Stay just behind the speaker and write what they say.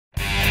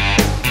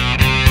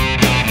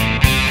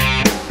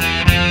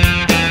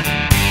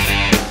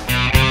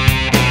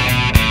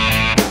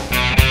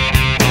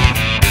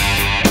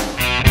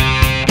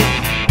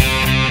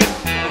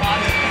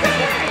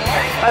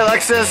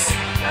Alexis,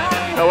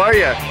 how are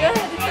you? Good.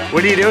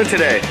 What are you doing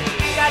today?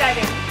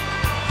 Skydiving.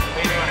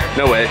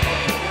 No way.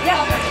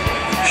 Yeah.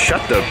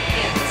 Shut the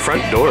front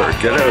door.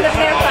 Get The out.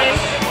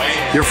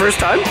 airplane. Your first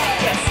time?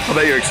 Yes. I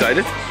bet you're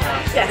excited.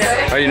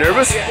 Yes. Are you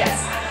nervous?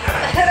 Yes.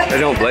 I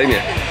don't blame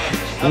you.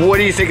 What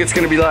do you think it's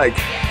going to be like?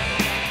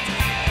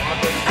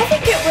 I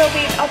think it will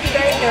be. I'll be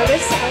very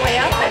nervous on the way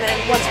up, and then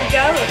once we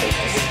go, it'll be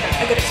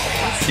just a good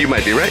experience. You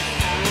might be right.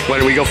 Why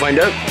don't we go find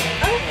out?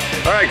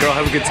 All right, girl.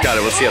 Have a good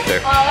skydive. We'll see you up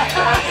there.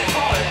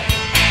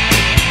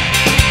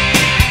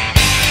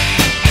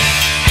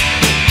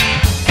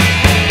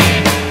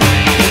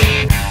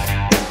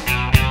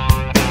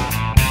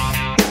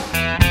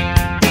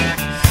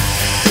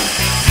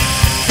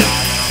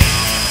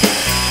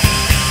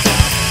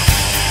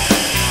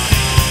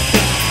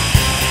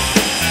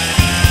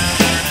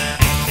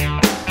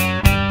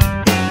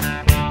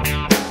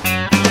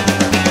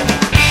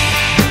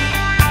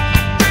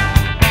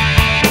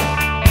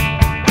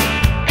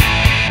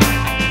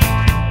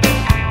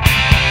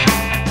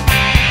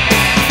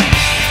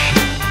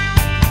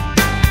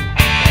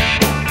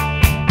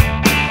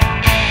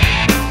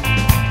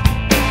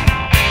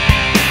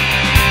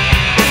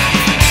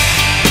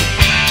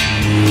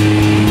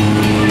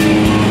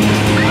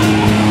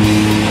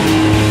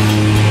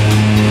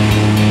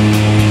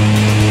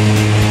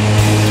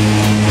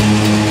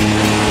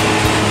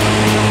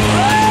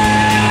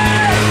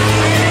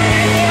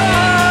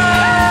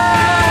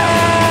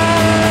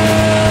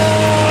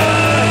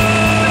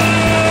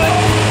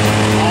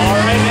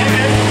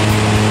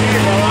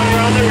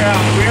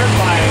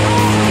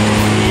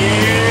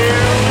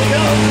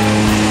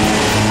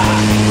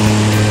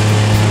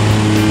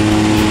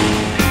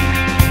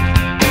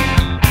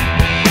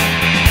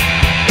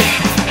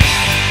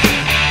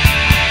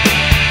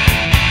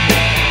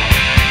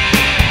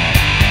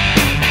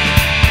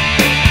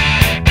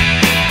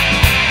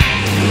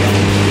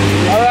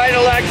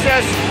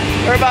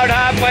 We're about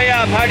halfway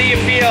up. How do you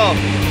feel?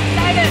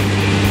 Excited.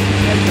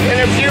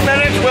 In a few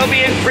minutes, we'll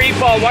be in free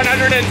fall,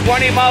 120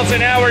 miles an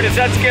hour. Does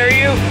that scare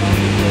you?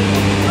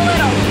 A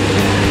little.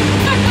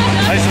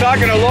 I was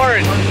talking to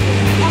Lauren.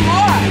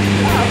 More.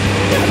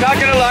 I'm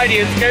not gonna lie to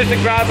you, it scares the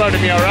crap out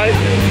of me, all right?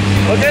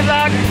 Well, good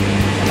luck.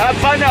 Have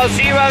fun. I'll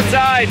see you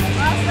outside.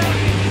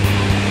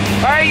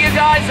 Awesome. All right, you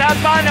guys, have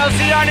fun. I'll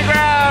see you on the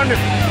ground.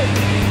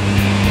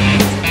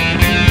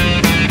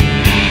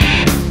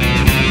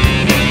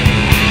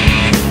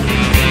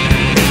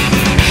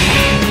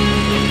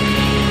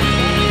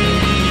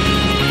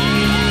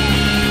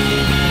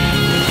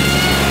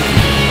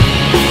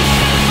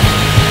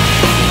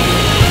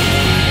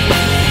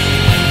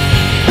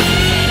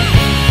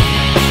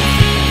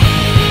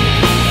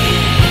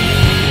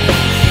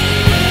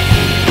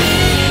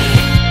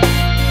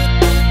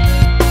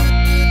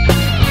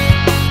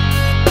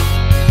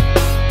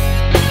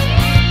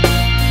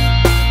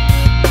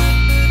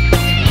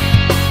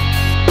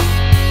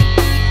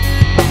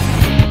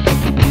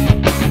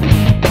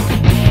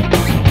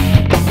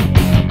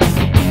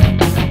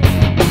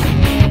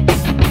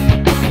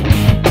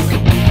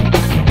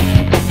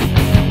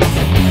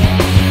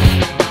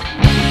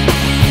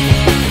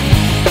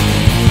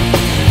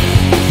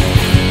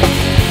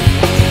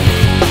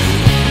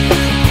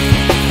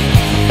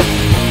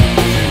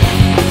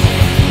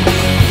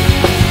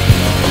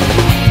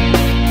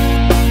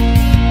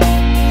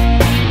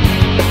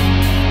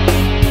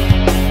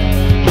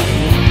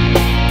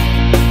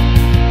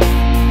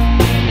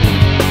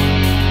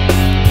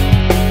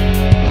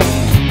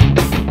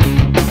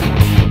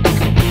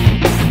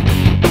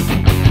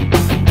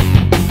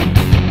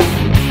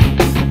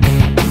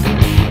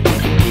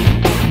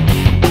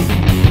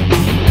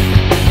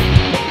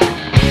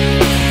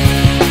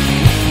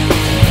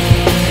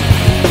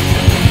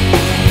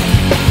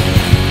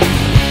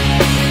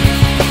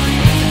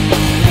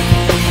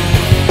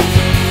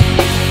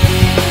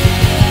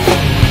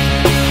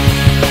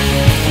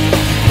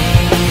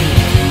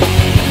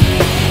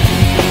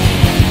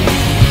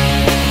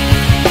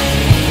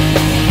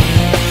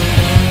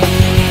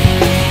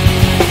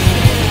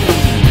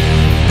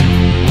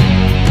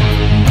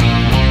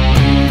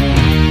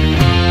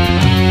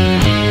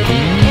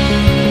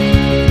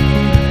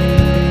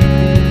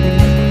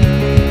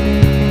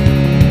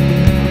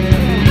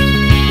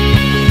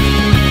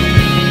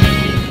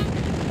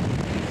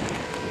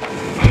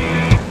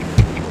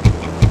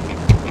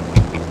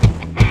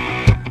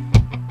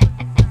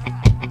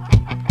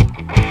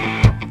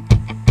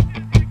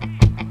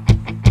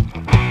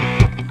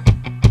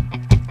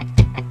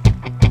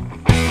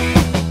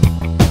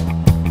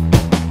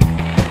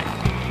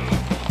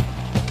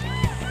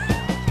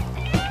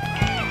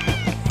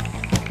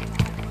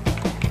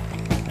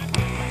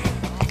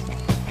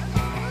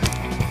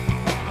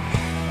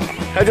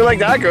 How'd you like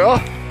that,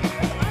 girl?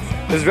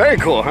 It was very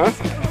cool, huh?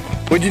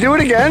 Would you do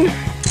it again?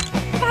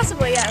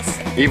 Possibly, yes.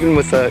 Even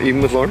with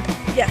Lauren?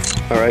 Yes.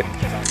 All right.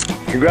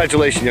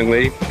 Congratulations, young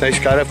lady. Nice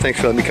skydive. Thanks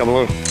for letting me come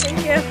along.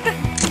 Thank you.